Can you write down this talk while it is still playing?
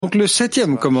Donc le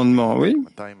 7e commandement, oui.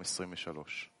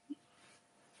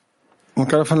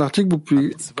 Donc à la fin de l'article, vous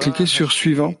pouvez cliquer sur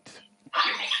suivant.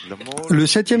 Le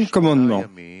 7e commandement.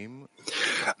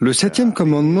 Le 7e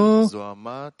commandement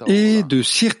est de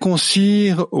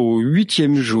circoncire au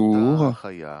 8e jour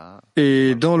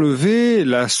et d'enlever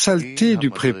la saleté du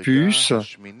prépuce,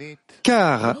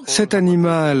 car cet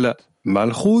animal,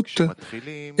 Malchut,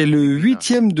 est le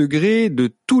 8e degré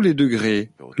de tous les degrés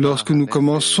lorsque nous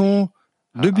commençons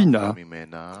de Bina.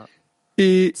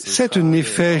 Et cette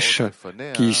néphesh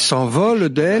qui s'envole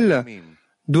d'elle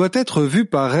doit être vue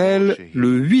par elle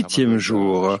le 8e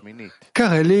jour,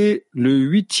 car elle est le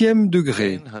 8e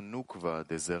degré.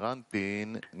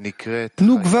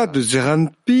 Nukva de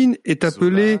Zeranpin est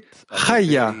appelée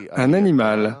Chaya, un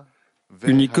animal,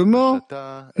 uniquement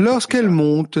lorsqu'elle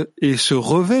monte et se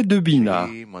revêt de Bina,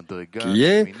 qui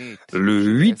est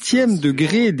le 8e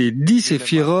degré des 10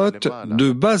 séphirotes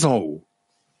de bas en haut.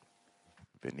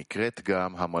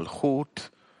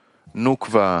 Malchut,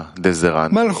 Nukva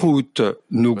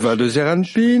de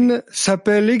Zeranpin,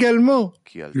 s'appelle également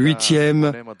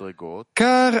 8e,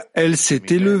 car elle s'est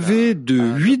élevée de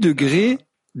 8 degrés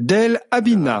d'El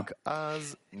Abina.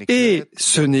 Et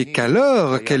ce n'est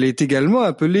qu'alors qu'elle est également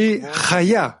appelée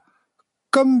Chaya,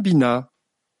 comme Bina.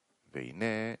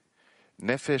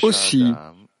 Aussi,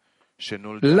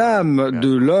 l'âme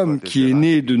de l'homme qui est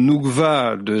né de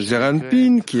Nukva de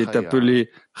Zeranpin, qui est appelée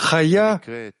Chaya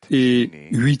et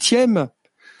 8e,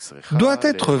 doit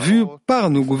être vue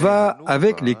par Nukva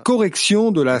avec les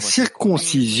corrections de la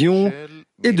circoncision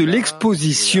et de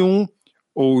l'exposition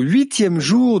au 8e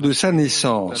jour de sa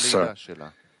naissance.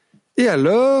 Et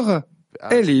alors,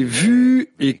 elle est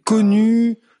vue et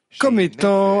connue comme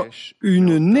étant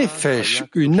une néphesh,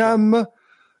 une âme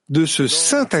de ce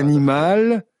saint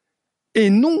animal, et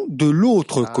non de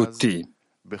l'autre côté.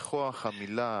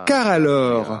 Car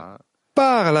alors,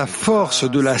 par la force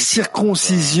de la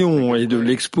circoncision et de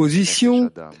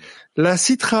l'exposition, la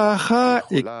Sitra Achra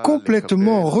est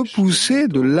complètement repoussée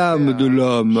de l'âme de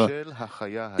l'homme,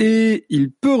 et il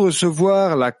peut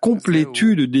recevoir la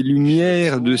complétude des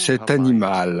lumières de cet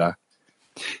animal.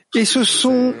 Et ce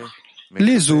sont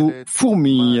les eaux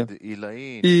fourmilles.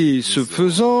 Et ce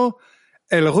faisant,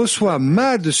 elle reçoit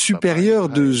Mad supérieur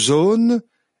de zone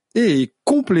et est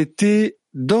complétée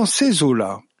dans ces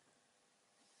eaux-là.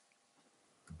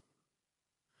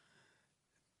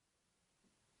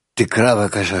 S'il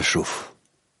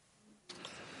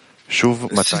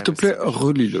te plaît,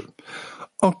 relis-le.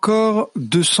 Encore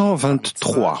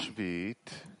 223.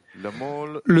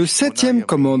 Le 7e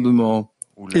commandement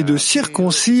est de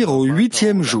circoncire au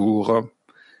 8e jour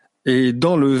et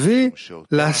d'enlever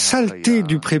la saleté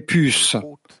du prépuce,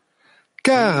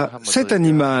 car cet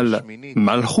animal,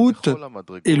 Malchut,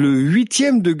 est le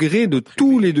 8e degré de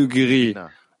tous les degrés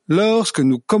lorsque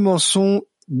nous commençons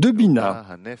de Bina.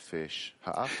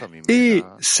 Et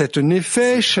cette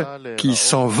néphesh qui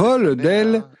s'envole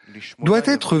d'elle doit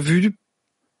être vue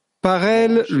par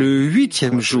elle le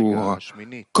 8e jour,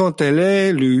 quand elle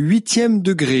est le 8e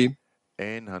degré.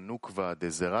 Nukva de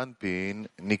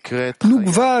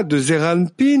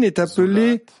Zeranpin est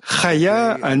appelée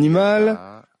Chaya, animal,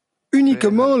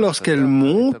 uniquement lorsqu'elle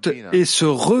monte et se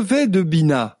revêt de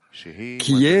Bina,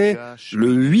 qui est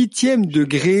le 8e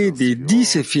degré des 10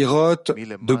 séphirotes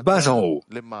de bas en haut.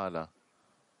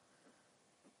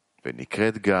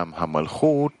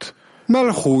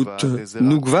 Malchut,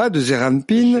 Nukva de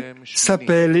Zeranpin,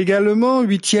 s'appelle également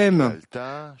 8e,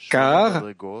 car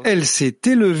elle s'est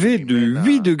élevée de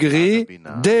 8 degrés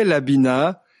dès la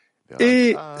Bina,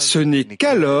 et ce n'est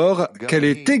qu'alors qu'elle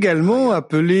est également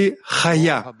appelée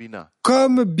Chaya,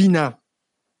 comme Bina.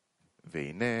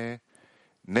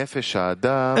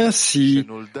 Ainsi,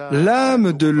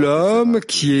 l'âme de l'homme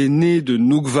qui est né de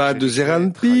Nukva de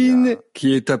Zeranpin,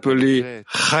 qui est appelée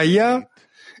Chaya,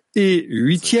 et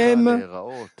 8e,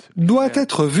 doit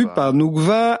être vue par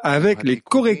Nukva avec les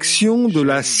corrections de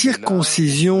la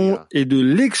circoncision et de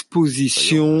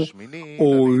l'exposition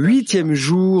au 8e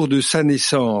jour de sa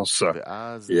naissance.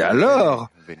 Et alors,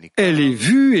 elle est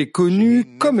vue et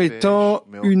connue comme étant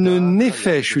une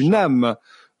néphesh, une âme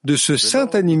de ce saint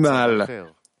animal,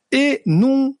 et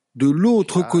non de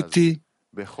l'autre côté.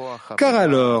 Car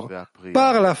alors,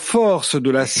 par la force de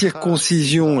la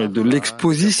circoncision et de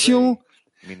l'exposition,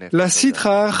 la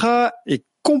Sitra Achra est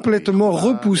complètement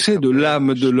repoussée de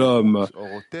l'âme de l'homme,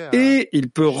 et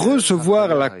il peut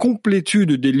recevoir la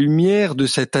complétude des lumières de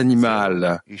cet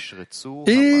animal.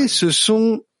 Et ce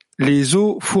sont les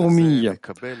eaux fourmilles.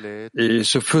 Et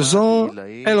ce faisant,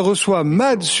 elle reçoit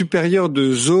Mad supérieur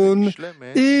de zone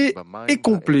et est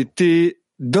complétée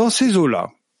dans ces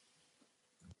eaux-là.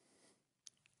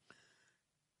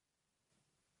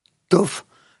 Bon.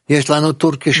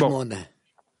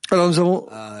 Alors nous avons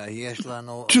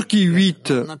Turquie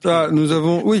 8. Ah, nous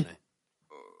avons... Oui.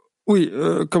 Oui,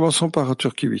 commençons par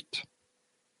Turquie 8.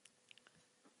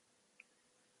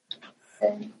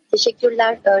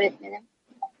 Teşekkürler öğretmenim.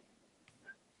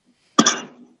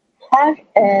 Her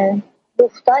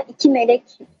ruhta iki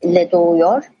melekle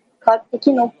doğuyor.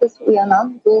 Kalpteki noktası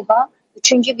uyanan ruha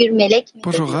üçüncü bir melek mi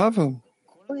Bonjour geliyor? Rav.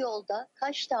 Bu yolda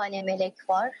kaç tane melek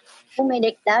var? Bu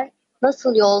melekler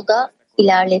nasıl yolda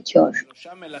ilerletiyor?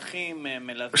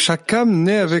 Chaque âme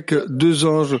naît avec deux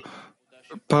anges.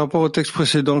 Par rapport au texte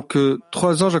précédent, que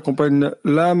trois anges accompagnent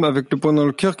l'âme avec le point dans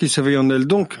le cœur qui s'éveille en elle.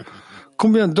 Donc,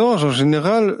 combien d'anges en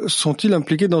général sont-ils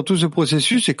impliqués dans tout ce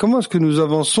processus et comment est-ce que nous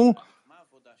avançons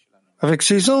avec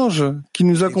ces anges qui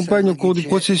nous accompagnent au cours du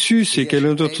processus et quel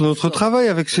est notre travail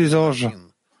avec ces anges?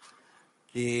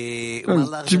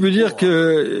 Tu peux dire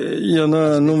qu'il y en a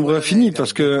un nombre infini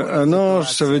parce qu'un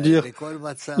ange, ça veut dire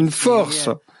une force.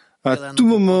 À tout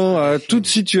moment, à toute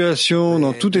situation,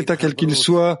 dans tout état quel qu'il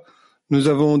soit, nous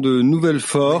avons de nouvelles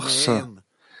forces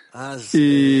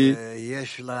et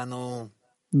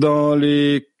dans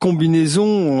les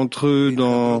combinaisons entre eux,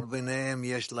 dans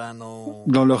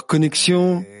leur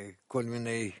connexion,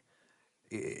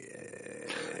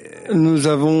 nous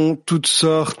avons toutes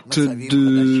sortes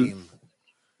de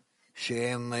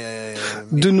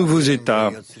nouveaux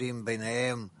états.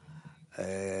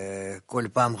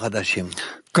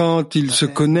 Quand ils se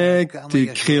connectent et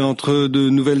créent entre eux de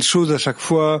nouvelles choses à chaque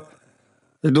fois,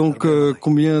 et donc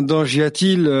combien d'anges y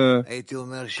a-t-il?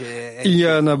 Il y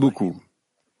en a beaucoup.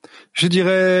 Je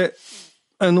dirais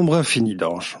un nombre infini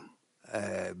d'anges.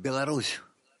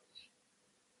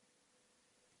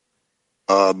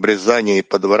 Обрезание и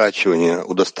подворачивание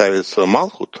удоставится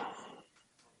Малхут?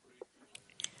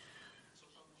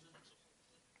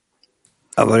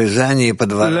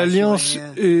 L'alliance,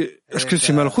 est-ce que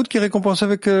c'est Malchut qui récompense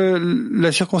avec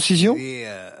la circoncision?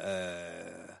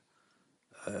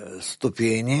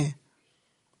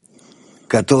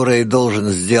 Которые должен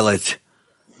сделать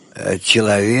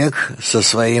человек со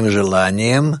своим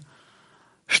желанием,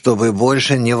 чтобы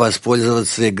больше не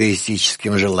воспользоваться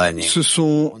эгоистическим желанием. Ce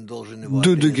sont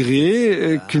deux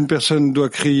degrés qu'une personne doit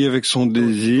créer avec son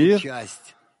désir,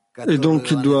 et donc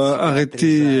il doit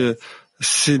arrêter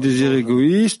ses désirs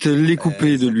égoïstes, les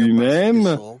couper de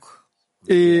lui-même,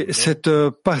 et cette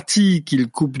partie qu'il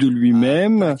coupe de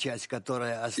lui-même,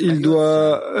 il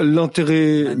doit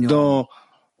l'enterrer dans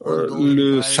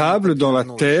le sable, dans la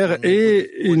terre,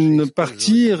 et une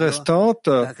partie restante,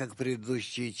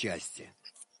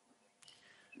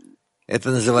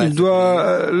 il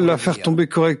doit la faire tomber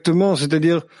correctement,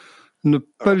 c'est-à-dire ne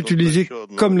pas l'utiliser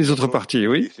comme les autres parties,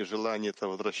 oui.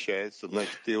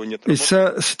 Et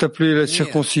ça, c'est appelé la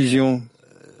circoncision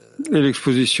et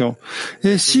l'exposition.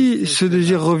 Et si ce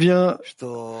désir revient,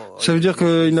 ça veut dire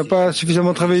qu'il n'a pas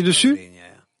suffisamment travaillé dessus?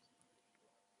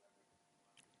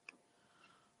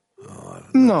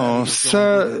 Non,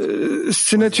 ça,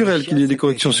 c'est naturel qu'il y ait des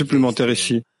corrections supplémentaires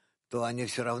ici.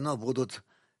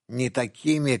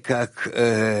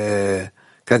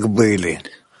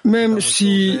 Même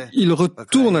s'il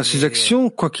retourne à ses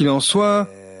actions, quoi qu'il en soit,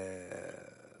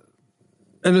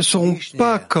 elles ne seront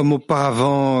pas comme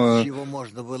auparavant.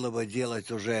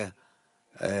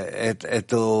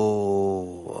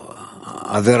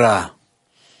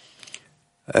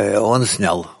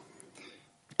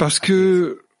 Parce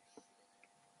que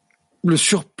le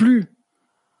surplus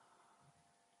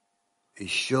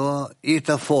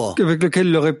avec lequel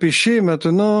il aurait péché,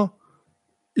 maintenant,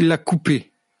 il l'a coupé.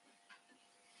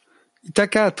 Ita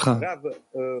 4.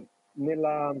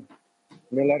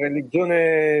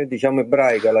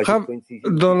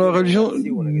 Dans la religion,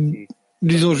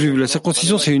 disons juive, la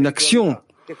circoncision c'est une action,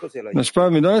 n'est-ce pas?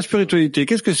 Mais dans la spiritualité,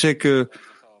 qu'est-ce que c'est que...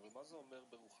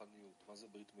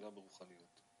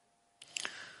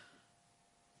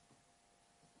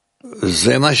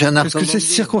 Qu'est-ce que c'est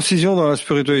circoncision dans la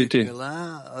spiritualité?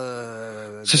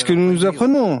 C'est ce que nous nous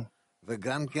apprenons.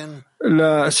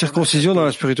 La circoncision dans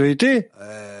la spiritualité,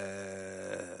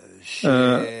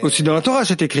 aussi dans la Torah,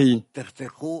 c'est écrit.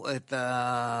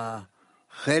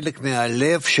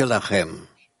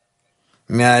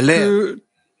 Que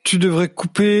tu devrais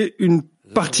couper une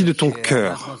partie de ton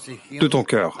cœur,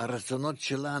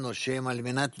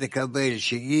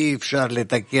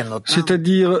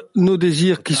 c'est-à-dire nos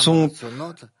désirs qui sont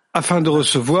afin de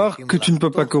recevoir, que tu ne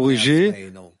peux pas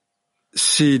corriger.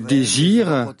 Ces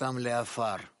désirs,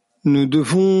 nous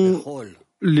devons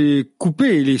les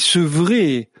couper, les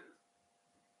sevrer.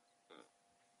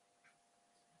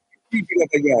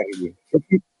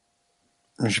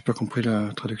 J'ai pas compris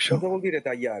la traduction.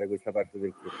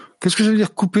 Qu'est-ce que ça veut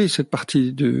dire couper cette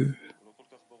partie de...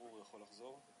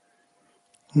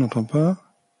 On n'entend pas.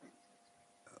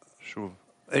 On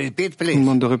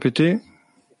demande de répéter.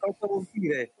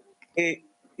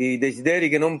 Qu'est-ce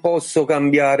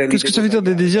que ça veut dire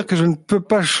des désirs que je ne peux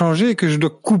pas changer et que je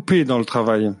dois couper dans le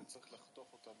travail?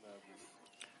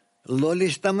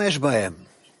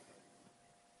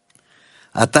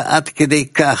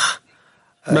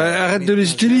 Arrête de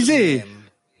les utiliser.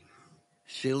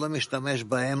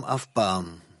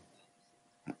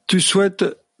 Tu souhaites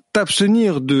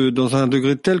t'abstenir dans un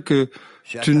degré tel que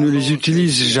tu ne les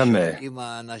utilises jamais. Tu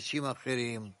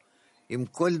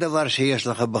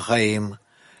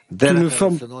ne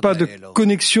formes pas de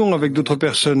connexion avec d'autres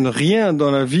personnes, rien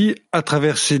dans la vie à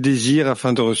travers ces désirs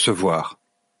afin de recevoir.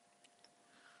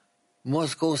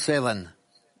 Moscow 7.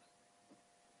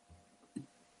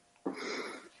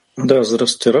 Да,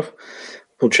 здравствуйте, Раф.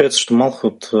 Получается, что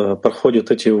Малхут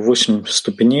проходит эти 8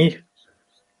 ступеней,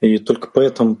 и только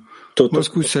поэтому...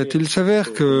 Moscou 7. Il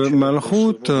s'avère que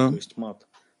Malchut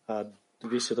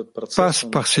passe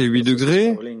par ces 8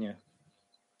 degrés,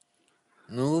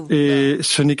 et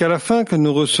ce n'est qu'à la fin que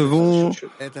nous recevons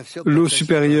l'eau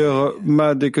supérieure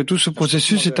Mad, et que tout ce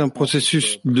processus est un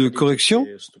processus de correction.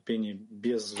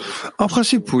 En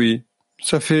principe, oui.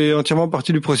 Ça fait entièrement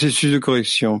partie du processus de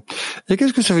correction. Et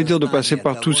qu'est-ce que ça veut dire de passer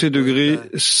par tous ces degrés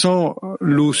sans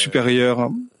l'eau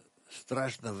supérieure?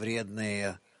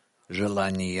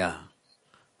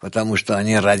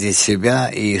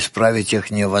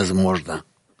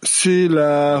 C'est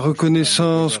la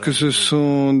reconnaissance que ce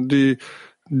sont des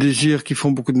désirs qui font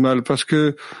beaucoup de mal, parce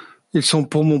que ils sont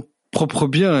pour mon propre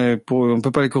bien, et on ne peut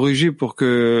pas les corriger pour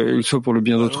qu'ils soient pour le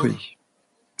bien d'autrui.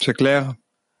 C'est clair?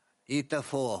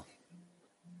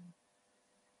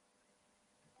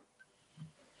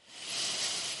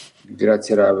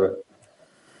 Grazie Rav.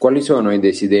 Quali sono i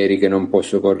desideri che non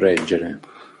posso correggere?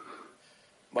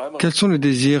 Quels sont les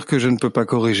désirs que je ne peux pas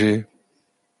corriger?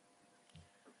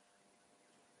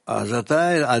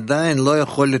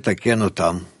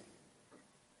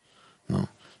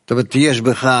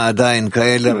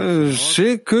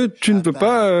 C'est que tu ne peux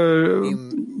pas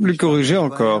les corriger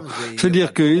encore.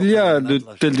 C'est-à-dire qu'il y a de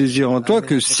tels désirs en toi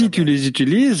que si tu les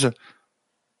utilises,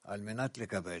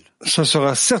 ça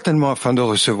sera certainement afin de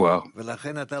recevoir.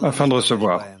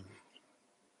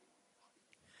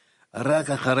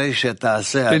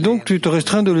 Et donc tu te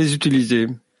restreins de les utiliser.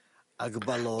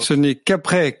 Ce n'est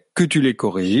qu'après que tu les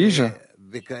corriges,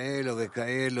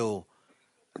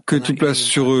 que tu places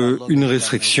sur eux une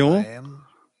restriction,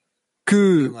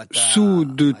 que sous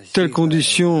de telles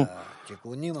conditions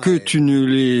que tu ne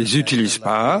les utilises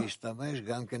pas,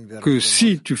 que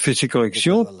si tu fais ces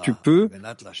corrections, tu peux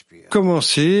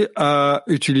commencer à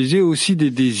utiliser aussi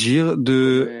des désirs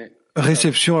de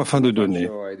réception afin de donner.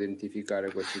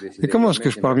 Et comment est-ce que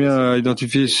je parviens à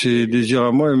identifier ces désirs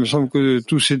à moi? Il me semble que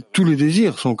tous les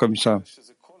désirs sont comme ça.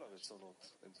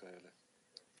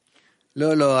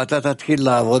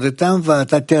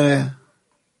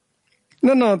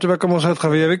 Non, tu vas commencer à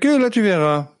travailler avec eux, là tu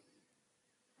verras.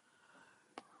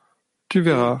 Tu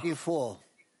verras.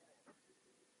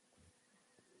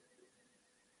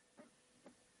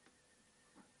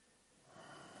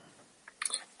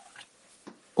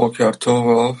 Boker Tov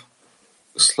Rav,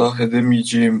 ıslah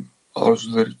edemeyeceğim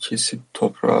arzuları kesip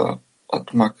toprağa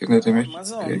atmak ne demek?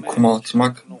 Kuma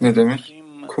atmak ne demek?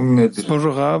 Kum nedir?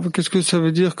 Bonjour Rav, qu'est-ce que ça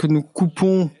veut dire que nous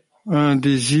coupons un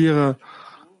désir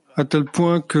à tel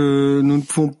point que nous ne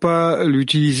pouvons pas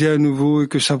l'utiliser à nouveau et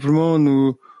que simplement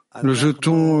nous le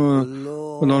jetons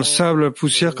dans le sable, la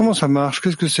poussière? Comment ça marche?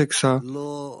 Qu'est-ce que c'est que ça?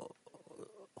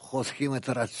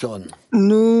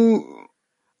 Nous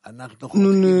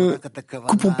ne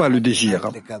coupons pas le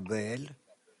désir.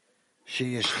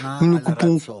 Nous ne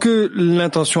coupons que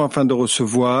l'intention afin de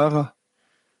recevoir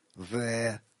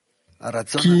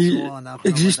qui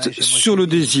existe sur le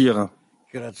désir.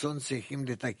 Le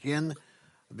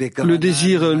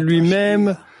désir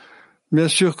lui-même, bien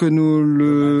sûr que nous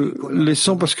le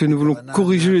laissons parce que nous voulons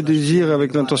corriger le désir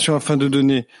avec l'intention afin de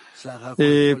donner.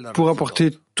 Et pour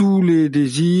apporter tous les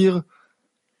désirs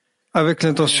avec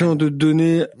l'intention de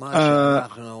donner à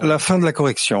la fin de la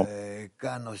correction.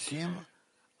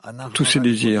 Tous ces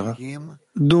désirs.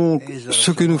 Donc,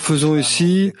 ce que nous faisons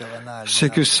ici,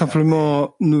 c'est que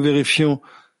simplement nous vérifions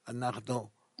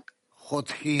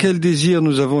quel désir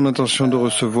nous avons l'intention de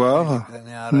recevoir.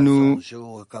 Nous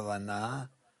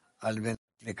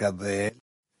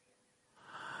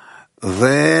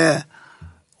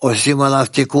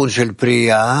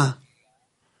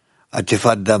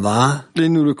et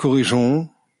nous le corrigeons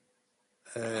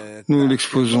nous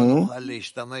l'exposons.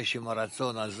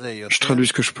 Je traduis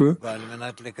ce que je peux.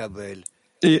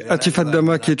 Et Atifat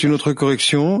Dama qui est une autre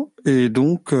correction, et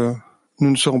donc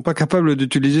nous ne serons pas capables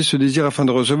d'utiliser ce désir afin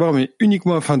de recevoir, mais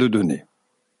uniquement afin de donner.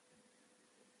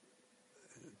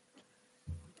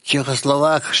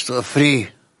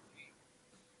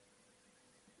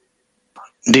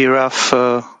 Dear Raf,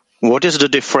 what is the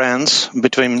difference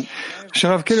between...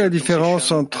 Cher Rav, quelle est la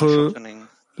différence entre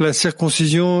la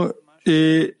circoncision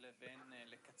et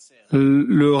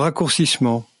le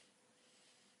raccourcissement?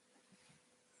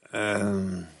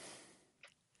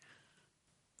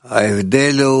 La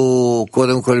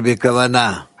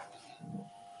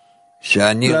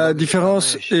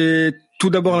différence est tout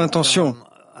d'abord l'intention.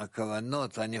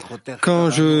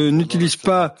 Quand je n'utilise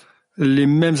pas les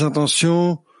mêmes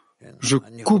intentions, je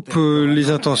coupe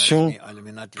les intentions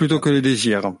plutôt que les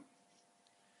désirs,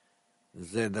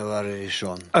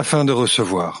 afin de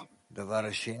recevoir.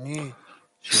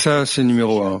 Ça, c'est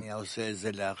numéro 1.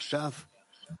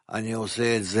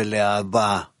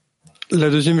 La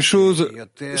deuxième chose,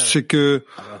 c'est que,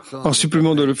 en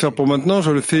supplément de le faire pour maintenant,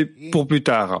 je le fais pour plus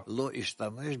tard.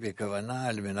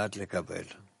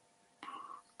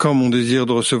 Quand mon désir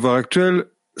de recevoir actuel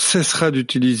cessera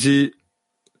d'utiliser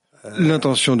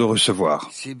l'intention de recevoir.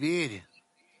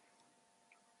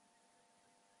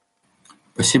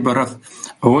 Спасибо, Раф.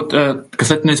 Вот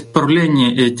касательно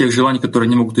исправления тех желаний, которые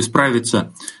не могут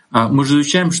исправиться, мы же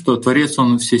изучаем, что Творец,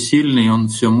 он всесильный, он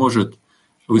все может.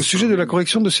 Au sujet de la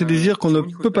correction de ces désirs qu'on ne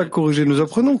peut pas corriger, nous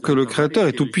apprenons que le Créateur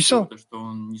est tout-puissant.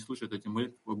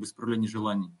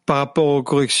 Par rapport aux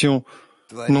corrections,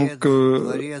 donc,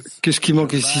 qu'est-ce qui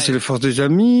manque ici? C'est les forces des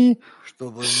amis?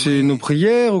 C'est nos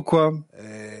prières ou quoi?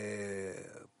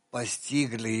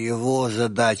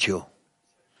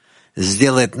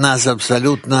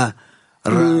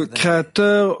 Le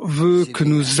Créateur veut que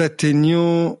nous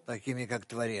atteignions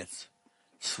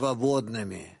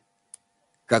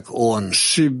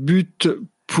ses buts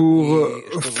pour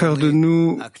faire de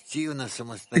nous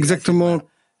exactement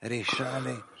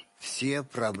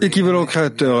équivalent au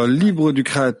Créateur, libre du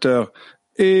Créateur,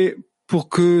 et pour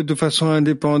que, de façon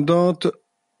indépendante,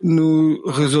 nous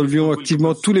résolvions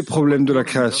activement tous les problèmes de la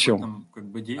création.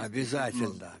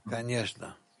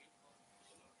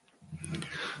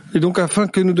 Et donc, afin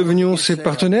que nous devenions ses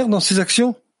partenaires dans ces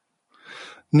actions?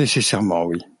 Nécessairement,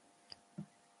 oui.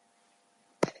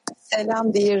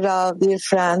 Salam, dear Rav, dear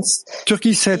friends.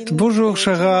 Turquie 7. Bonjour,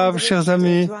 chers Rav, chers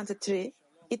amis.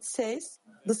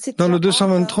 Dans le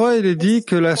 223, il est dit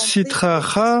que la Sitra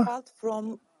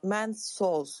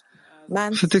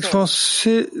s'est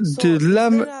expansée de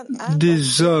l'âme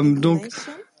des hommes. Donc,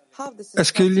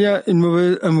 est-ce qu'il y a un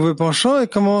mauvais penchant et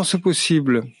comment c'est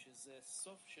possible?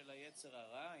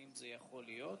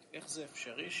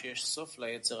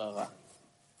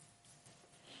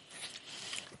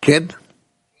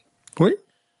 Oui.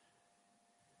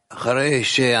 Après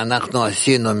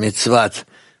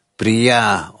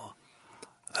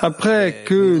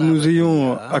que nous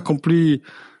ayons accompli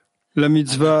la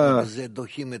mitzvah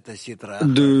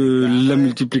de la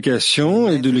multiplication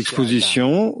et de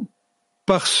l'exposition,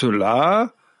 par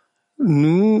cela,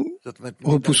 nous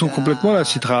repoussons complètement la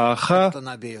Sitra Achra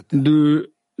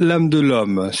de l'âme de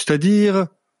l'homme, c'est-à-dire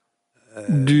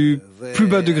du plus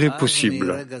bas degré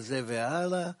possible.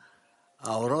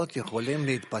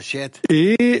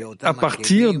 Et à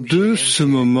partir de ce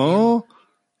moment,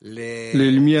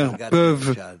 les lumières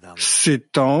peuvent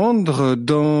s'étendre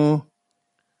dans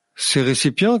ces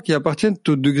récipients qui appartiennent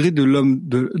au degré de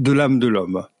l'âme de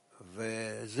l'homme.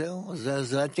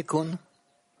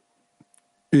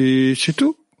 Et c'est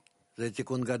tout.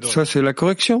 Ça, c'est la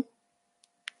correction.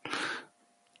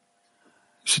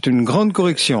 C'est une grande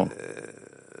correction.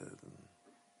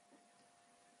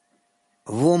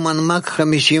 Woman Mac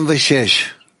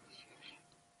 56.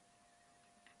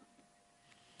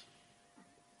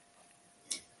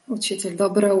 Учитель,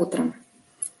 доброе утро.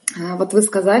 Вот вы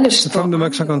сказали, что femme de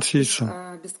Mac 56.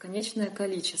 Бесконечное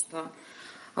количество.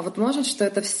 А вот может, что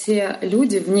это все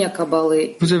люди вне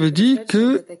Каббалы? Vous avez dit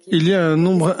qu'il y a un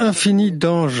nombre infini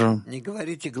d'anges.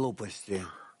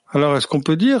 Alors, est-ce qu'on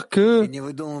peut dire que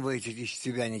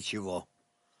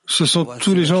ce sont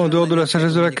tous les gens en dehors de la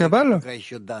sagesse de la Kabbale?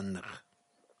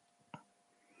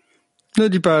 Ne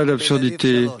dis pas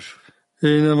d'absurdité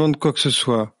et n'invente quoi que ce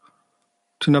soit.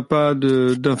 Tu n'as pas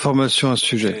d'informations à ce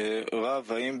sujet.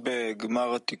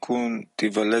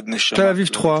 Tel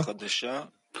Aviv 3.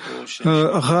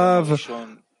 Rav,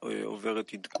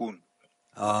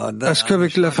 Est-ce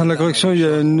qu'avec la fin de la correction, il y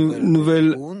a une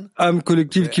nouvelle âme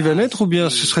collective qui va naître, ou bien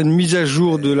ce serait une mise à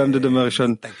jour de l'âme d'Adam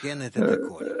Arishon?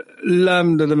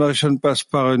 L'âme d'Adam Arishon passe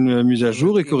par une mise à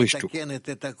jour et corrige tout.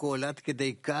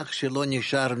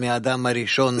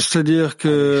 C'est-à-dire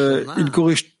qu'il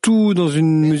corrige tout dans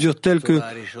une mesure telle que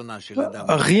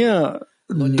rien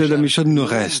d'Adam Arishon ne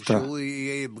reste.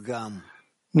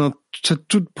 Dans cette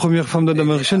toute première forme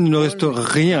d'Adam Arishon, il ne reste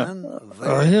rien.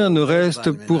 Rien ne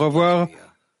reste pour avoir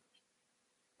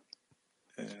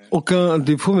aucun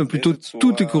défaut, mais plutôt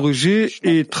tout est corrigé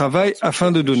et travaille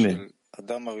afin de donner.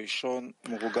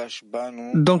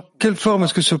 Dans quelle forme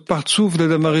est-ce que ce partsouf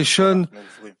d'Adam Arishon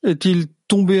est-il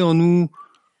tombé en nous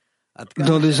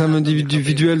dans des âmes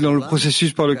individuelles dans le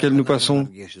processus par lequel nous passons?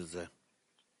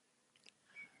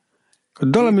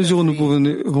 Dans la mesure où nous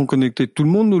pouvons connecter tout le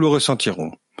monde, nous le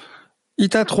ressentirons.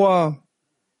 Ita 3.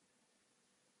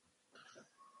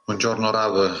 Buongiorno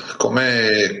Rav,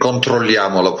 come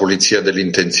controlliamo la pulizia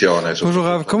dell'intenzione? Bonjour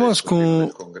Rav, comment est-ce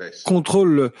qu'on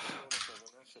contrôle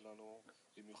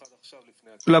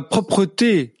la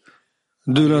propreté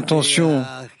de l'intention,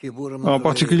 en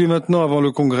particulier maintenant avant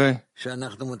le congrès? À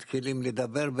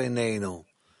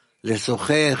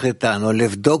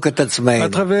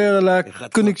travers la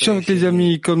connexion avec les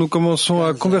amis, quand nous commençons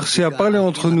à converser, à parler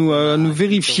entre nous, à nous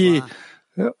vérifier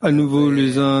à nouveau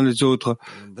les uns les autres.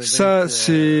 Ça,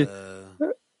 c'est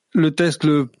le test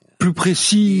le plus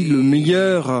précis, le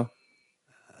meilleur.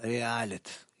 Et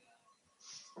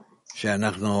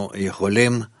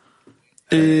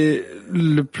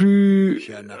le plus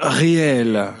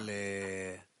réel.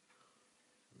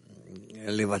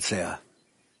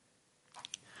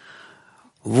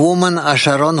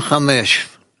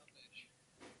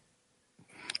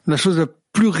 La chose la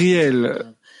plus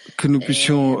réelle que nous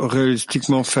puissions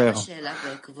réalistiquement faire.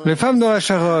 Les femmes dans la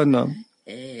Sharon.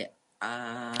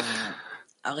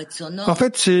 En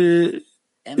fait, c'est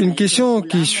une question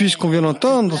qui suit ce qu'on vient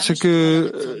d'entendre, c'est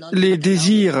que les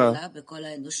désirs,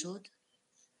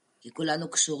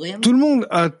 tout le monde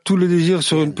a tous les désirs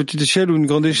sur une petite échelle ou une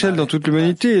grande échelle dans toute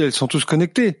l'humanité, elles sont tous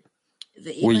connectées.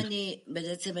 Oui,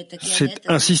 c'est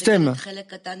un système.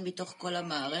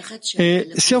 Et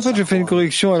si en fait je fais une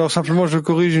correction, alors simplement je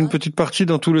corrige une petite partie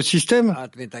dans tout le système,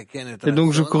 et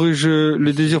donc je corrige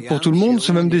le désir pour tout le monde,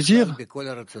 ce même désir?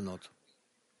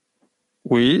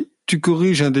 Oui, tu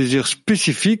corriges un désir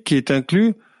spécifique qui est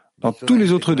inclus dans tous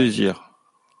les autres désirs.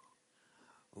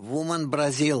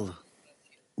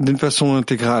 D'une façon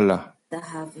intégrale.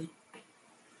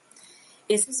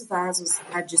 Les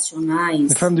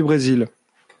femmes du Brésil.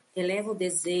 Eleva o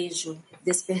desejo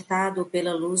despertado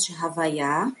pela luz de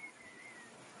Havaiá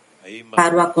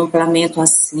para o acoplamento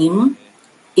acima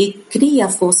e cria a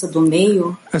força do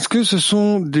meio. Est-ce que ce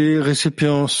sont des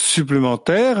récipients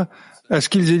supplémentaires? Est-ce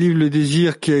qu'ils élivrent le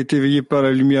désir qui a été éveillé par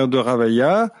la lumière de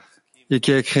Havaiá et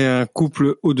qui a créé un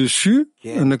couple au-dessus,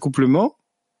 un accouplement,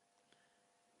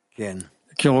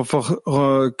 qui ont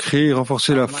créé et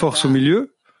renforcé la force au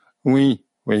milieu? Oui,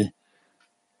 oui.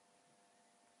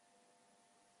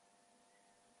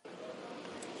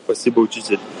 Спасибо,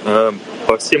 учитель.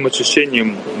 По всем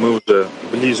ощущениям мы уже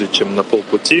ближе, чем на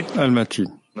полпути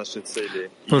нашей цели.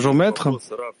 Bonjour maître.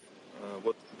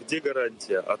 Вот где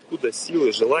гарантия, откуда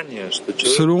силы, желание, что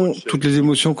человек... Selon toutes les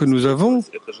émotions que nous avons,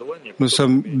 nous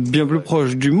sommes bien plus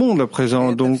proches du monde à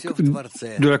présent, donc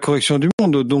de la correction du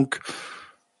monde. Donc,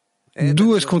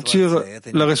 d'où est-ce qu'on tire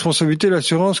la responsabilité,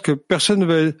 l'assurance que personne ne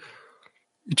va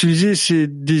utiliser ces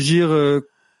désirs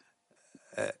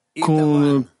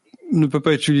qu'on ne peut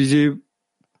pas utiliser?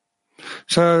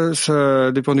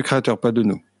 Ça dépend du Créateur, pas de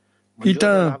nous.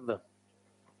 Ita.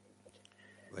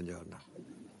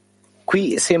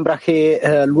 Qui sembra che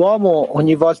l'uomo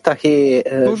ogni volta che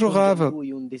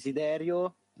lui un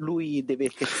desiderio, lui deve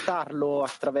testarlo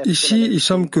attraverso. Ici, il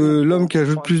semble que l'homme qui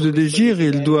ajoute plus de désirs,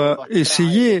 il doit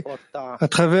essayer à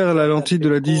travers la lentille de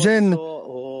la dizaine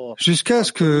jusqu'à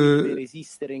ce que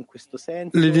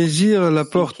les désirs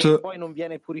l'apportent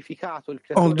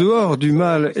en dehors du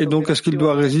mal. Et donc, est-ce qu'il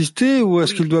doit résister ou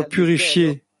est-ce qu'il doit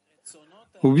purifier?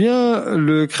 Ou bien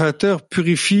le Créateur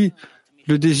purifie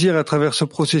le désir à travers ce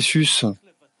processus?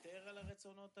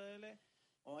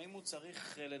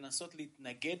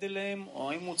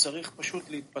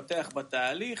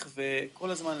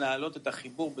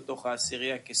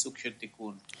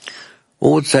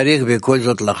 הוא צריך בכל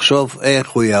זאת לחשוב איך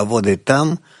הוא יעבוד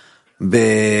איתם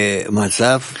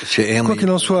במצב שהם... Quoi qu'il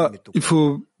en soit, il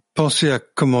faut penser à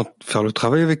comment faire le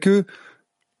travail avec eux,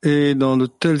 et dans de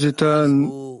tels états,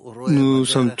 nous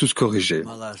sommes tous corrigés.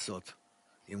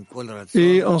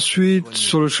 Et ensuite,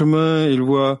 sur le chemin, il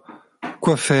voit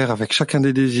quoi faire avec chacun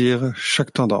des désirs,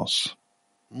 chaque tendance.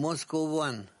 Moscow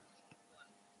 1.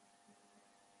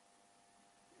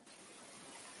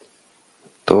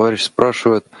 Товарищ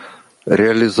спрашивает,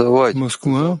 реализовать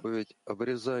заповедь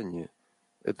обрезания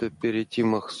 – это перейти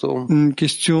махсом? Une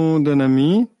question d'un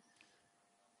ami.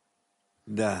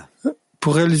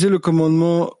 Pour réaliser le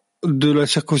commandement de la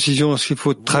circoncision, est-ce qu'il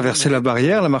faut traverser la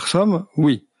barrière, la mahsom?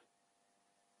 Oui.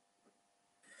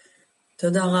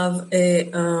 Les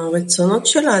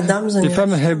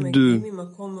femmes Heb 2.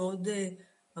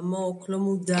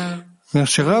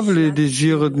 Merci Rav, les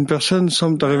désirs d'une personne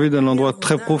semblent arriver d'un endroit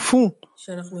très profond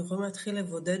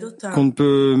qu'on ne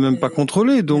peut même pas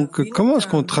contrôler. Donc, comment est-ce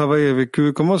qu'on travaille avec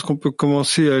eux? Comment est-ce qu'on peut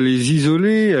commencer à les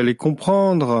isoler, à les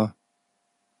comprendre?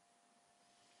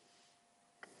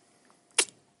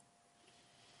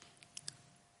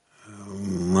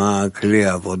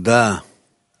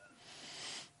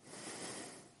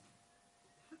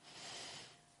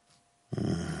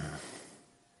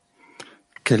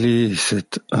 Quel est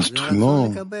cet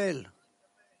instrument?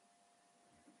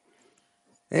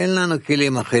 C'est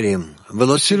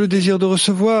le désir de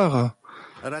recevoir.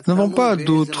 Nous n'avons pas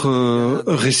d'autres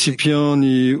récipients,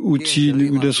 ni outils,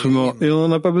 ou d'instruments, et on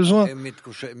n'en a pas besoin.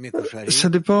 Ça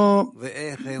dépend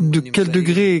de quel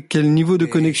degré, quel niveau de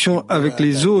connexion avec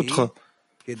les autres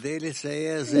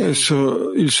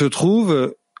ils se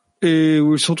trouvent, et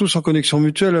où ils sont tous en connexion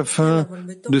mutuelle afin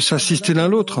de s'assister l'un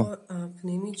l'autre.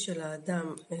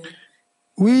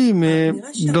 Oui, mais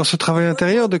dans ce travail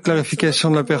intérieur de clarification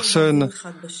de la personne,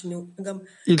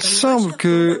 il semble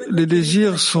que les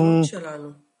désirs sont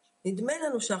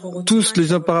tous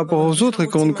les uns par rapport aux autres et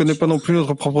qu'on ne connaît pas non plus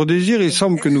notre propre désir. Il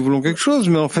semble que nous voulons quelque chose,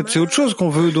 mais en fait c'est autre chose qu'on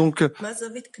veut. Donc,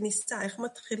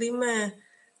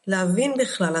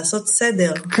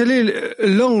 quel est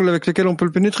l'angle avec lequel on peut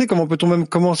le pénétrer? Comment peut-on même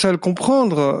commencer à le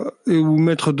comprendre ou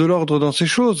mettre de l'ordre dans ces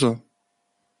choses?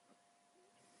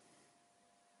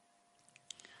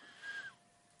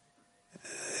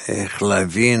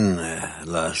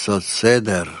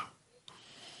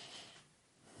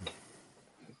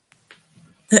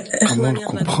 Comment le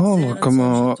comprendre?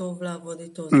 Comment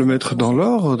le mettre dans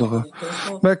l'ordre?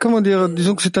 Comment dire?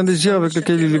 Disons que c'est un désir avec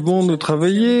lequel il est bon de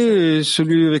travailler et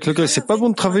celui avec lequel c'est pas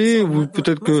bon de travailler, ou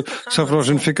peut-être que simplement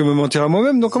je ne fais que me mentir à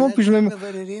moi-même. Donc comment puis-je même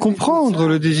comprendre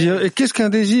le désir? Et qu'est-ce qu'un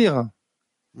désir?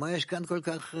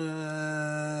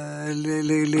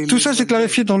 Tout ça c'est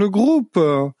clarifié dans le groupe.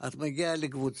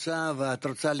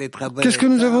 Qu'est-ce que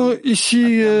nous avons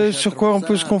ici sur quoi on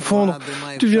peut se confondre?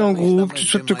 Tu viens en groupe, tu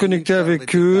souhaites te connecter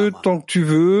avec eux tant que tu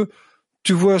veux,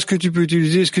 tu vois ce que tu peux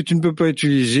utiliser, ce que tu ne peux pas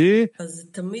utiliser,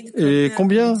 et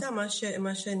combien.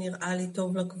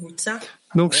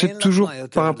 Donc c'est toujours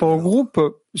par rapport au groupe,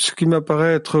 ce qui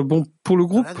m'apparaît être bon pour le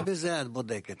groupe.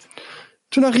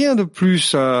 Tu n'as rien de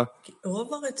plus à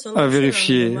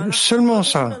vérifier, seulement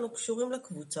ça.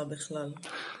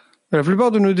 La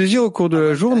plupart de nos désirs au cours de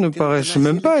la journée ne paraissent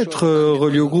même pas être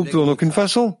reliés au groupe en aucune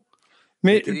façon.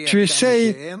 Mais tu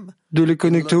essayes de les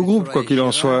connecter au groupe, quoi qu'il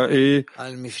en soit, et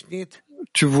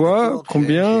tu vois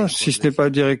combien, si ce n'est pas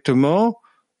directement,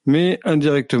 mais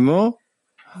indirectement,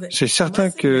 c'est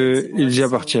certain qu'ils y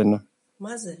appartiennent.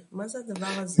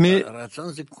 Mais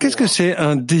qu'est-ce que c'est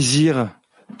un désir?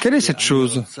 Quelle est cette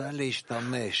chose?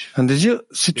 Un désir,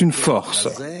 c'est une force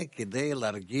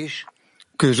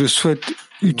que je souhaite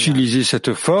utiliser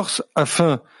cette force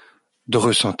afin de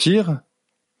ressentir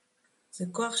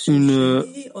une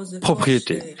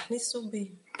propriété.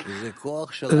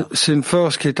 C'est une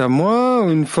force qui est à moi,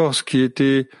 une force qui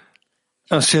était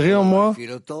insérée en moi.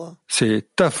 C'est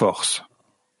ta force.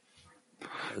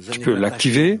 Tu peux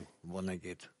l'activer.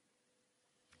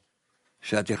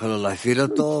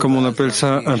 Comme on appelle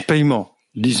ça, un paiement,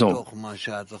 disons.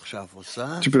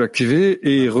 Tu peux l'activer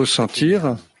et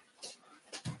ressentir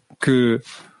que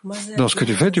dans ce que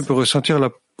tu fais, tu peux ressentir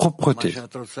la propreté,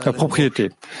 la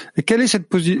propriété. Et quelle est cette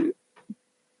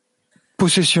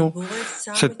possession?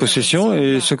 Cette possession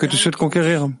est ce que tu souhaites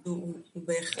conquérir.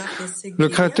 Le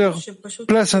Créateur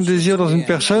place un désir dans une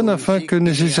personne afin que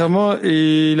nécessairement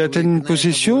il atteigne une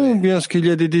possession, ou bien est-ce qu'il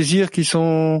y a des désirs qui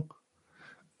sont...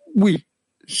 Oui.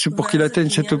 C'est pour qu'il atteigne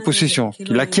cette possession,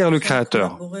 qu'il acquiert le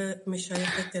Créateur.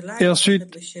 Et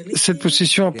ensuite, cette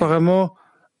possession, apparemment,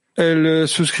 elle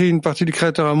souscrit une partie du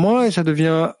Créateur à moi et ça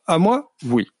devient à moi?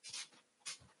 Oui.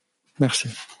 Merci.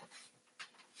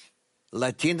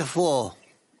 Latine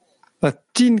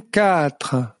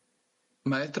 4.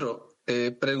 Maître,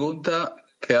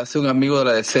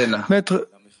 Maître,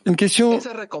 une question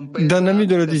d'un ami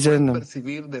de la dizaine.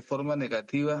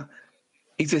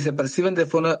 Y si se perciben de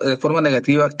forma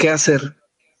negativa, ¿qué hacer?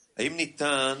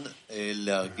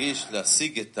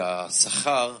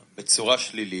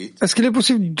 Est-ce qu'il est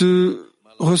possible de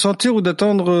ressentir ou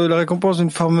d'attendre la récompense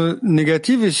d'une forme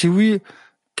négative? Et si oui,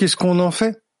 qu'est-ce qu'on en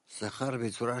fait?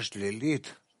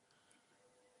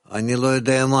 Une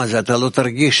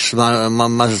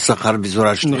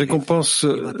récompense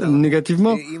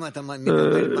négativement?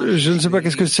 Je ne sais pas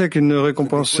qu'est-ce que c'est qu'une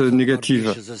récompense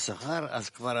négative.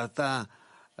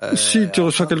 Si tu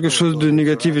reçois quelque chose de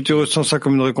négatif et tu ressens ça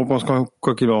comme une récompense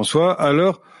quoi qu'il en soit,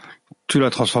 alors tu l'as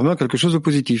transformé en quelque chose de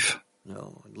positif.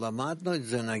 Voilà,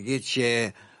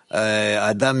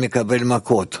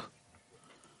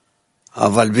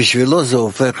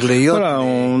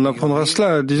 on apprendra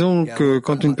cela. Disons que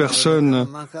quand une personne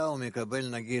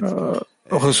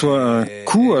reçoit un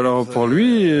coup, alors pour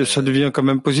lui, ça devient quand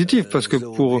même positif, parce que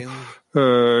pour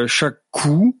chaque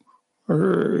coup,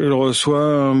 il reçoit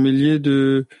 1 millier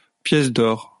de pièces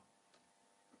d'or.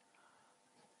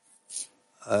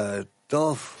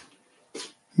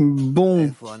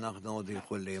 Bon.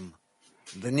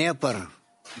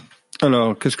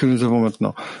 Alors, qu'est-ce que nous avons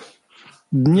maintenant?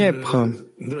 Днепр.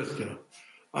 Здравствуйте.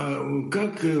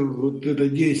 Как вот это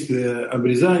действие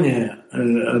обрезания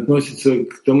относится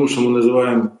к тому, что мы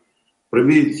называем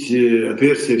пробить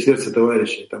отверстие в сердце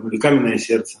товарища, там, или каменное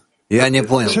сердце?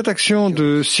 Cette action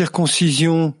de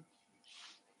circoncision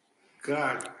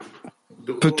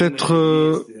peut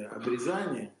être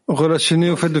relationnée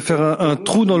au fait de faire un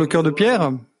trou dans le cœur de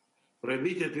Pierre?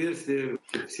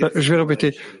 Je vais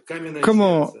répéter.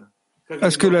 Comment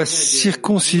est-ce que la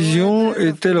circoncision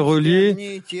est-elle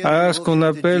reliée à ce qu'on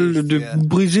appelle de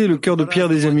briser le cœur de Pierre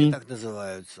des amis?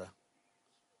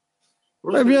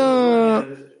 Eh bien,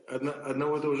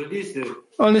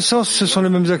 en essence, ce sont les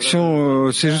mêmes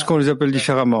actions, c'est juste qu'on les appelle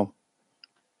différemment.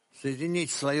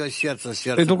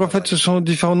 Et donc, en fait, ce sont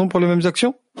différents noms pour les mêmes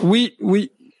actions? Oui,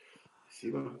 oui.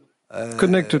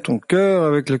 Connecte ton cœur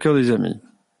avec le cœur des amis.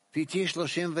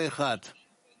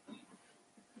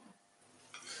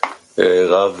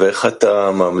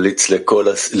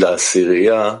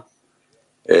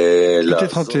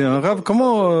 PT31. Rav,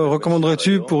 comment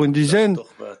recommanderais-tu pour une dizaine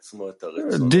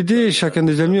d'aider chacun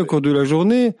des amis au cours de la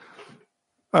journée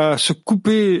à se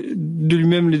couper de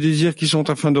lui-même les désirs qui sont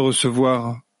afin de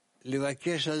recevoir?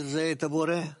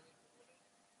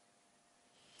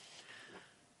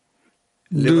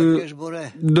 De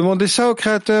demander ça au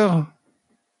Créateur.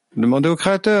 Demandez au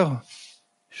Créateur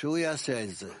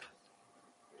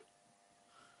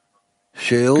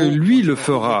que lui le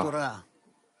fera.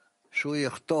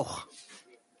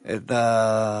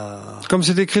 Comme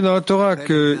c'est écrit dans la Torah,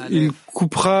 qu'il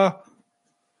coupera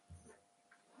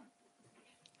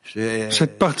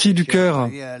cette partie du cœur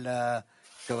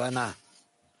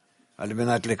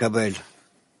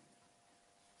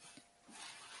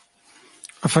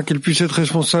afin qu'il puisse être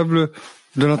responsable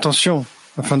de l'intention,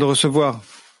 afin de recevoir.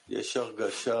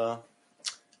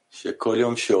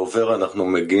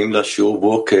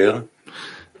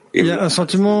 Il y a un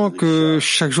sentiment que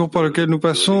chaque jour par lequel nous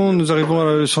passons, nous arrivons à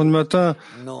la leçon du matin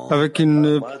avec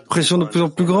une pression de plus en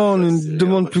plus grande, une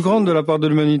demande plus grande de la part de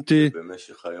l'humanité.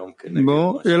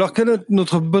 Bon, et alors quelle est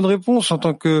notre bonne réponse en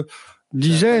tant que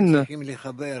dizaine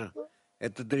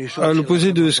à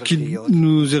l'opposé de ce qui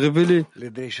nous est révélé?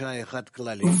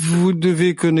 Vous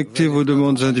devez connecter vos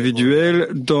demandes individuelles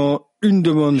dans une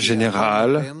demande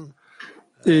générale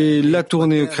et la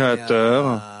tourner au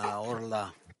Créateur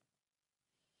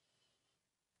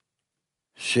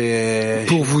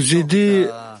pour vous aider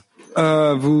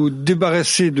à vous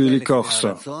débarrasser de l'écorce,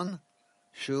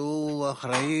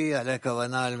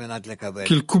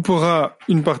 qu'il coupera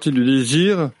une partie du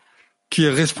désir qui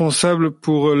est responsable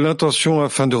pour l'intention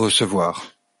afin de recevoir.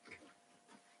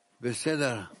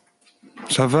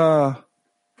 Ça va?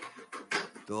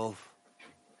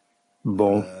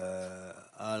 Bon.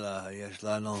 Alors,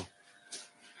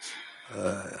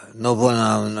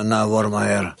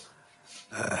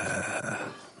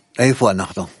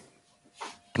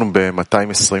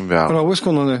 où est-ce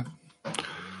qu'on en est?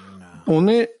 On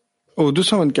est au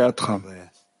 224.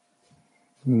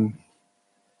 Il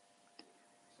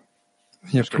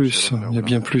y a plus, il y a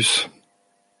bien plus.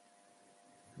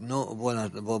 On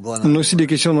a aussi des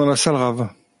questions dans la salle, Rav.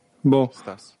 Bon.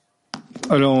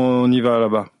 Alors, on y va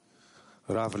là-bas.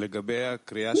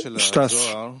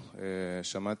 Stas.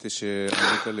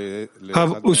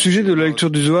 Au sujet de la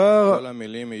lecture du Zohar,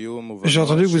 j'ai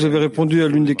entendu que vous avez répondu à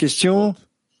l'une des questions.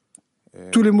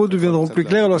 Tous les mots deviendront plus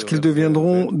clairs lorsqu'ils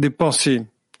deviendront des pensées.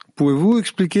 Pouvez-vous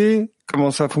expliquer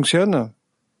comment ça fonctionne?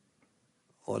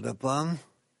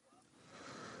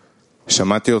 Répète,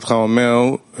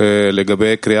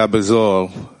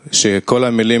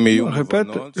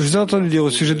 je vous ai entendu dire au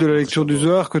sujet de la lecture du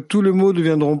Zohar que tous les mots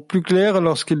deviendront plus clairs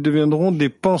lorsqu'ils deviendront des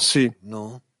pensées.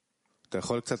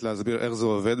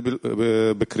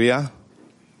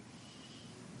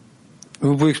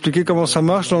 Vous pouvez expliquer comment ça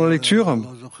marche dans la lecture?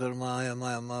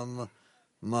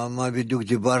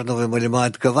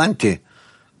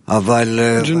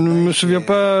 Je ne me souviens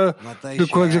pas de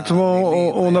quoi exactement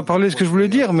on a parlé, ce que je voulais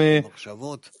dire, mais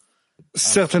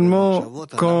certainement,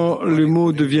 quand les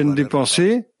mots deviennent des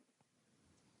pensées,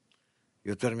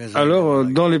 alors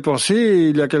dans les pensées,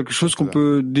 il y a quelque chose qu'on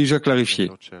peut déjà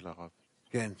clarifier.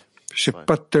 Je n'ai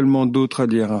pas tellement d'autres à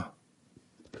dire.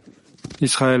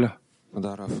 Israël.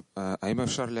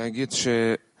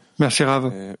 Merci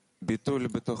Rav.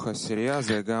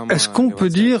 Est-ce qu'on peut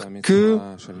dire que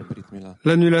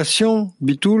l'annulation,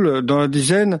 bitul, dans la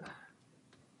dizaine,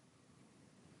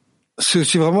 c'est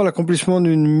aussi vraiment l'accomplissement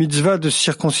d'une mitzvah de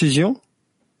circoncision?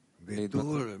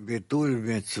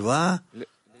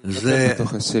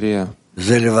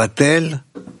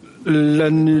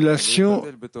 L'annulation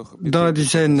dans la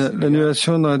dizaine,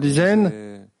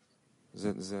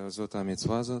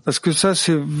 est-ce que ça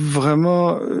c'est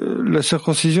vraiment la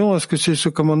circoncision? Est-ce que c'est ce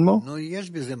commandement? Il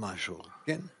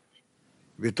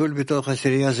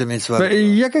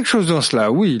y a quelque chose dans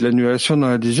cela, oui. L'annulation dans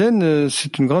la dizaine,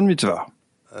 c'est une grande mitzvah.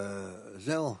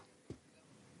 Je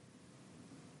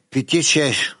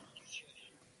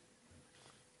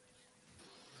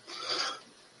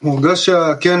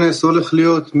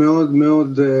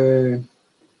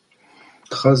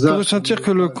peux ressentir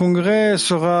que le congrès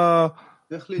sera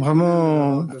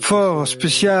vraiment fort,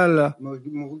 spécial.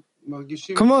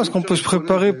 Comment est-ce qu'on peut se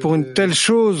préparer pour une telle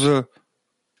chose?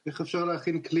 On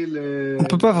ne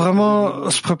peut pas vraiment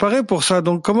se préparer pour ça.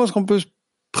 Donc comment est-ce qu'on peut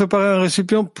préparer un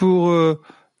récipient pour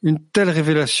une telle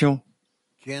révélation?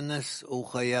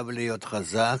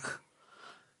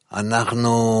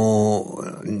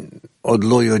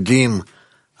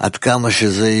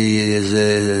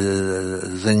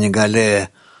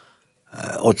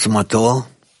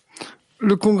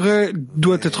 Le congrès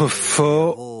doit être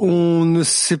fort. On ne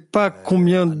sait pas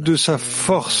combien de sa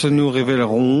force nous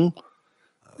révéleront.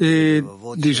 Et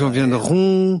des gens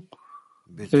viendront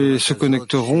et se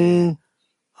connecteront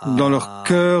dans leur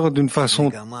cœur d'une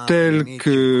façon telle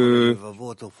que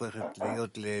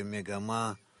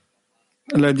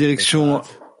la direction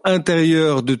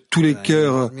intérieure de tous les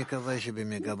cœurs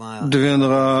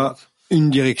deviendra une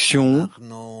direction.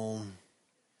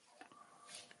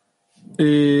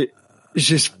 Et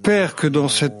j'espère que dans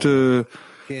cette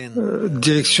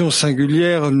direction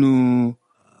singulière, nous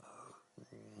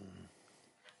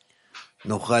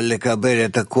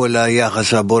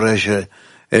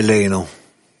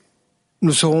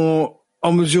serons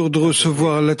en mesure de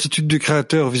recevoir l'attitude du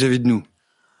Créateur vis-à-vis de nous.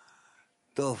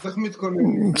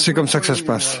 C'est comme ça que ça se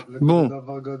passe. Bon.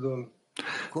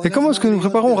 Et comment est-ce que nous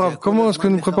préparons, Rav? Comment est-ce que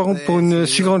nous préparons pour une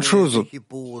si grande chose?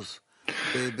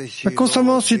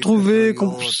 Constamment s'y trouver,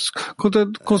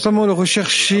 constamment le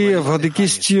rechercher, avoir des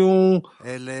questions,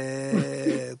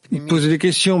 poser des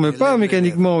questions, mais pas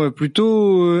mécaniquement, mais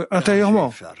plutôt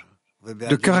intérieurement,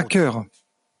 de cœur à cœur,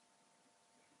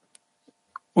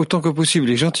 autant que possible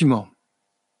et gentiment.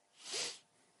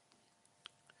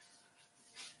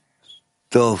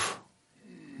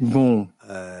 Bon.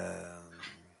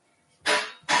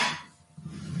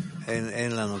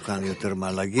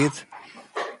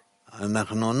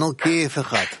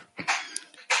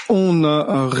 On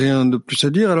n'a rien de plus à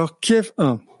dire, alors Kiev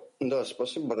 1. Да,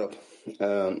 спасибо, Рав.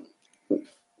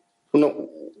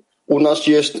 У нас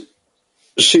есть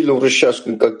силы сейчас,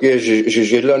 какие же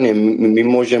желания мы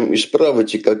можем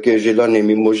исправить, и какие желания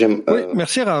мы можем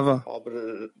réaliser,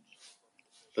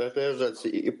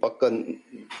 и пока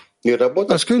не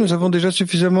работать. Est-ce que nous avons déjà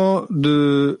suffisamment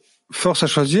de force à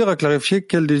choisir, à clarifier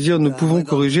quels désirs nous pouvons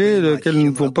corriger, lesquels nous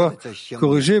ne pouvons pas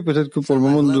corriger. Peut-être que pour le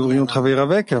moment, nous devrions travailler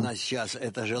avec.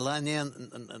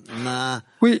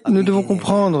 Oui, nous devons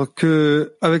comprendre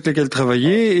que avec lesquels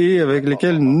travailler et avec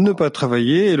lesquels ne pas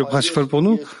travailler. Et le principal pour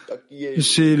nous,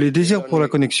 c'est les désirs pour la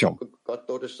connexion.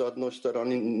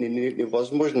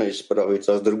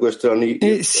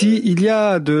 Et s'il y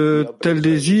a de tels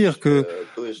désirs que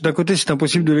d'un côté c'est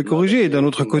impossible de les corriger et d'un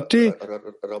autre côté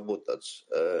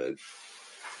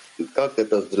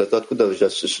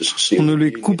on ne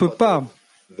les coupe pas,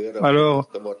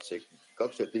 alors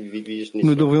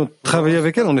nous devrions travailler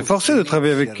avec elles, on est forcé de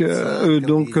travailler avec eux,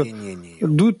 donc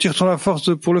d'où tire-t-on la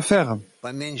force pour le faire?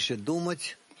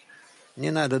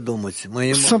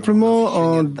 Simplement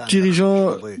en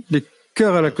dirigeant les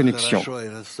cœurs à la connexion.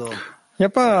 Il n'y a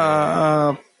pas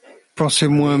à penser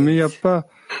moins, mais il n'y a pas...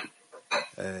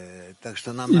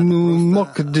 Il nous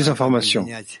manque des informations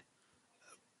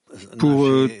pour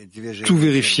tout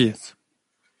vérifier.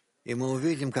 Et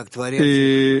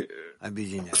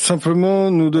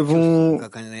Simplement, nous devons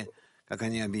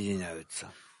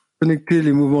connecter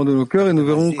les mouvements de nos cœurs et nous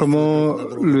verrons comment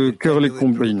le cœur les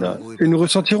combine. Et nous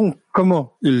ressentirons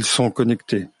comment ils sont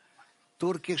connectés.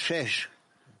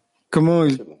 Comment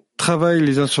ils travaillent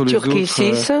les uns sur les autres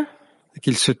et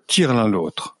qu'ils se tirent l'un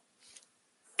l'autre.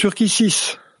 Turquie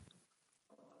 6.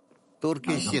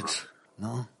 Turquie 6,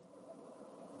 non?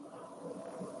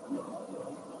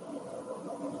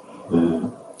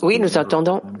 Oui, nous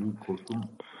attendons.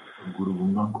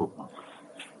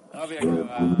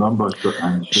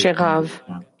 Cher Rav,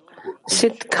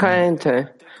 cette crainte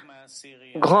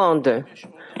grande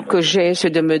que j'ai, c'est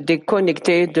de me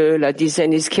déconnecter de la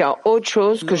dizaine. Est-ce qu'il y a autre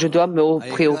chose que je dois me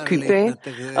préoccuper?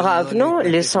 Rav, non,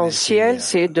 l'essentiel,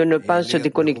 c'est de ne pas se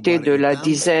déconnecter de la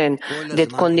dizaine,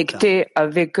 d'être connecté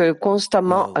avec eux,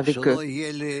 constamment avec eux.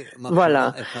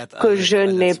 Voilà, que je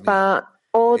n'ai pas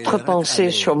autre pensée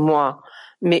sur moi,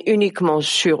 mais uniquement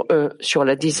sur eux, sur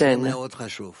la dizaine.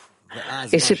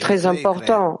 Et c'est très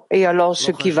important. Et alors,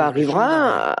 ce qui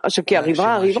arrivera,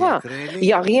 arrivera. Il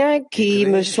n'y a rien qui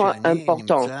me soit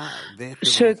important.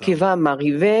 Ce qui va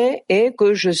m'arriver est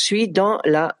que je suis dans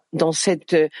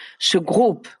ce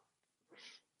groupe,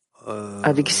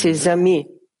 avec ses amis.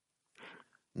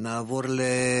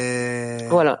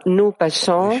 Voilà. Nous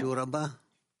passons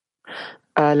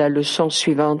à la leçon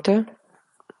suivante.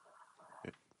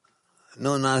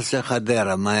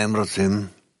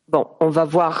 Bon, on va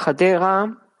voir Hadera.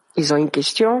 Ils ont une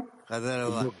question.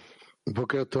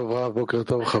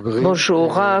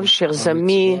 Bonjour Rav, chers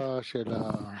amis.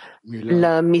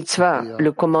 La mitzvah,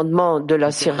 le commandement de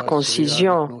la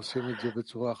circoncision,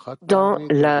 dans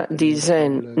la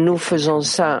dizaine, nous faisons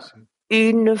ça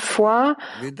une fois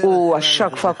ou à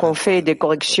chaque fois qu'on fait des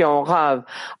corrections Rav?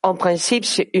 En principe,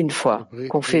 c'est une fois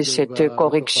qu'on fait cette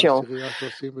correction.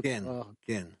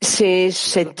 C'est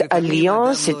cette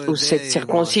alliance ou cette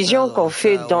circoncision qu'on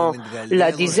fait dans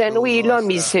la dizaine. Oui,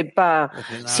 l'homme, il sait pas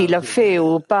s'il a fait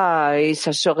ou pas et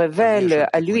ça se révèle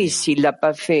à lui s'il l'a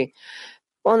pas fait.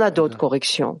 On a d'autres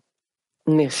corrections.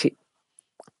 Merci.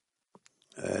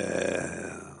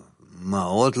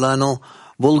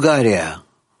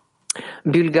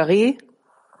 Bulgarie.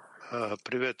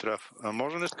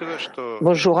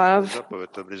 Bonjour Rav.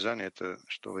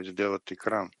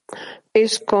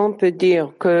 Est-ce qu'on peut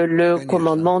dire que le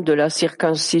commandement de la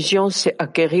circoncision, c'est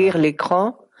acquérir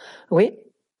l'écran? Oui.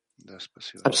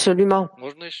 Absolument.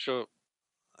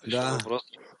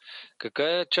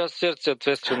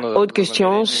 Autre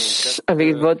question,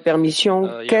 avec votre permission,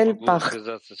 quelle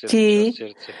partie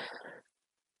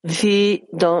vit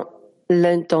dans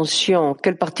l'intention,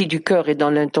 quelle partie du cœur est dans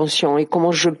l'intention et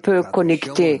comment je peux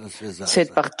connecter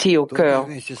cette partie au cœur?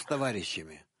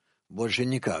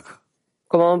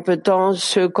 Comment peut-on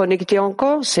se connecter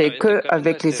encore? C'est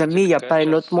qu'avec les amis, il n'y a pas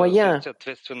un autre moyen.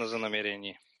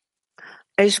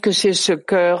 Est-ce que c'est ce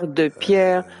cœur de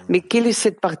pierre? Mais quelle est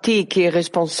cette partie qui est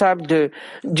responsable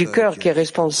du cœur, qui est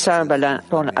responsable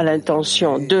à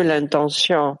l'intention, de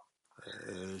l'intention?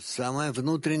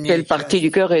 Quelle partie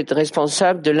du cœur est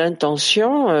responsable de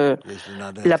l'intention?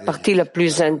 La partie la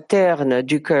plus interne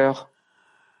du cœur.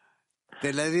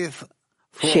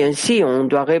 Si ainsi, on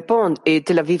doit répondre. Et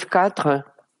Tel Aviv 4.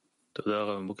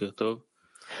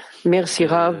 Merci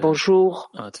Rav,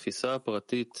 bonjour.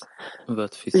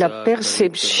 La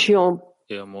perception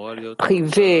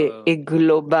privée et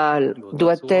globale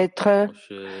doit être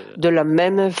de la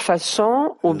même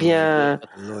façon ou bien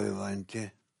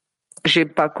j'ai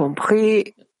pas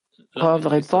compris. Rav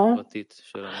répond.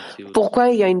 Pourquoi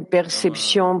il y a une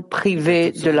perception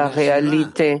privée de la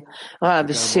réalité?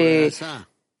 Rav, c'est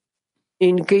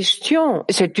une question,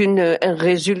 c'est un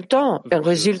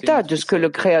résultat de ce que le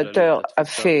Créateur a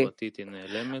fait.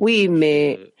 Oui,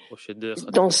 mais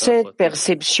dans cette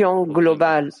perception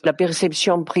globale, la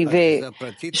perception privée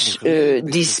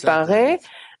disparaît.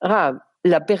 Rav,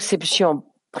 la perception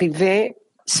privée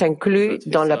s'inclut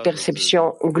dans la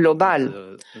perception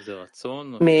globale.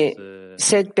 Mais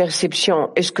cette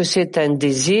perception, est-ce que c'est un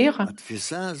désir?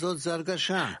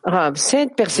 Rav,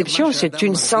 cette perception, c'est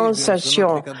une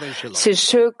sensation. C'est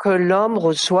ce que l'homme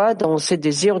reçoit dans ses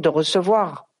désirs de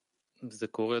recevoir.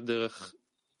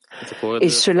 Et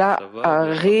cela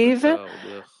arrive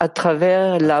à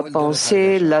travers la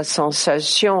pensée, la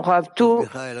sensation, Rav, tout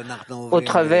au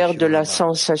travers de la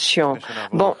sensation.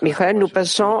 Bon, Michael, nous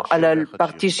passons à la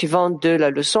partie suivante de la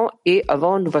leçon et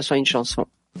avant, nous passons à une chanson.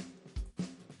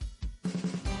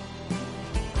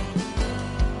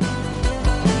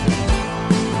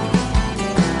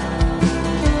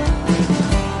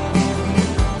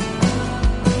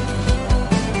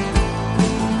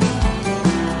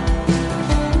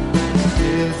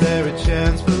 Is there a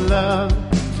chance for love?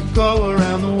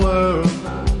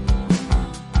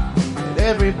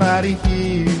 everybody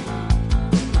here?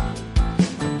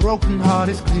 A broken heart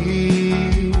is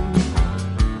clear.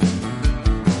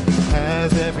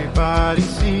 Has everybody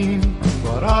seen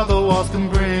what all the walls can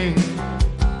bring?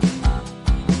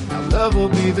 Now love will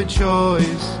be the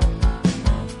choice,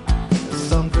 a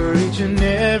song for each and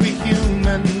every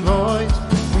human voice.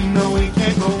 We know we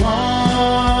can't go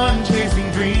on chasing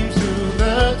dreams through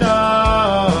the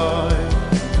dark.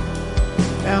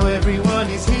 Now everyone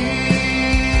is here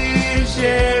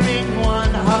sharing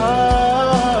one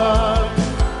heart.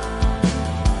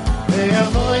 They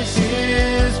are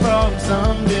voices from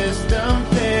some distant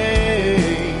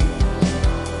place,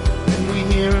 and we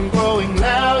hear them growing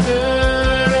louder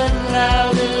and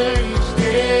louder each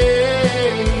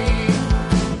day.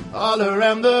 All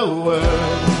around the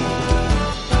world,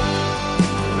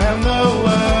 around the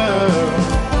world,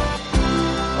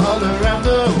 all around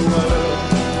the world,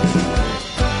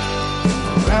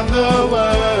 around the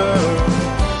world.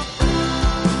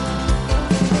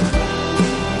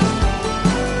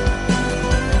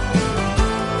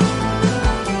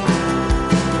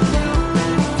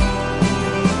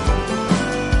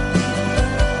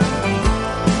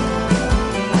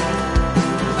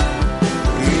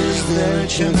 Is there a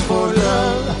chance for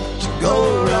love to go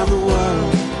around the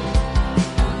world?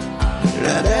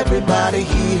 Let everybody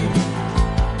hear.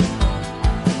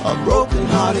 A broken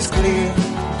heart is clear.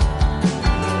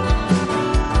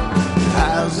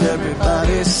 How's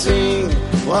everybody sing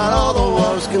what all the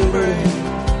walls can bring?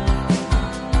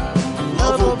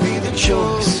 Love will be the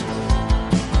choice,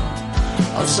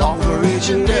 a song for each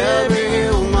and every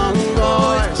human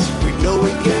voice. We know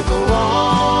we can't go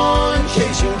on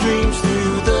chasing dreams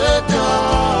through the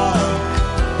dark.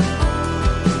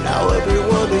 Now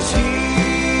everyone is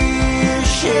here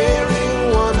sharing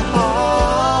one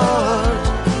heart.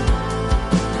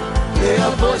 They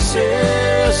are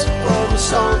voices from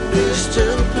some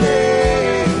distant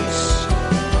place,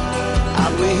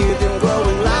 and we hear them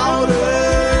growing louder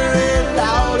and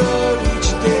louder each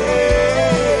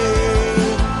day.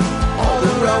 All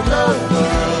around the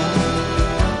world,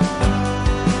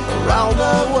 around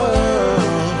the world,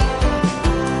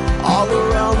 all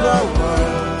around the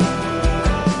world,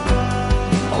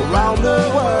 around the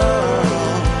world,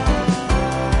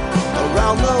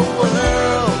 around the world.